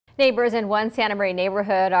Neighbors in one Santa Maria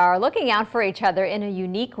neighborhood are looking out for each other in a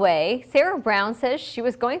unique way. Sarah Brown says she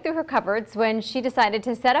was going through her cupboards when she decided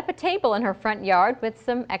to set up a table in her front yard with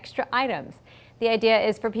some extra items. The idea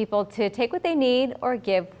is for people to take what they need or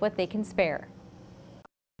give what they can spare.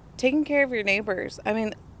 Taking care of your neighbors. I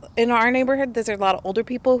mean, in our neighborhood, there's a lot of older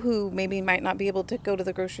people who maybe might not be able to go to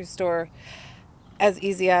the grocery store as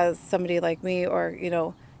easy as somebody like me, or,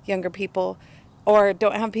 younger people, or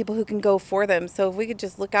don't have people who can go for them. So if we could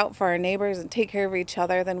just look out for our neighbors and take care of each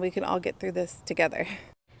other, then we can all get through this together.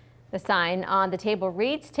 The sign on the table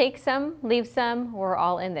reads, "Take some, leave some, we're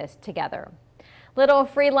all in this together." Little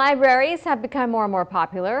free libraries have become more and more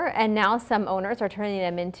popular, and now some owners are turning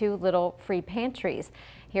them into little free pantries.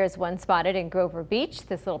 Here's one spotted in Grover Beach.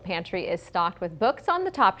 This little pantry is stocked with books on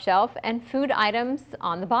the top shelf and food items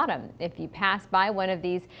on the bottom. If you pass by one of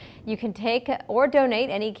these, you can take or donate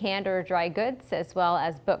any canned or dry goods, as well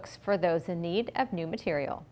as books for those in need of new material.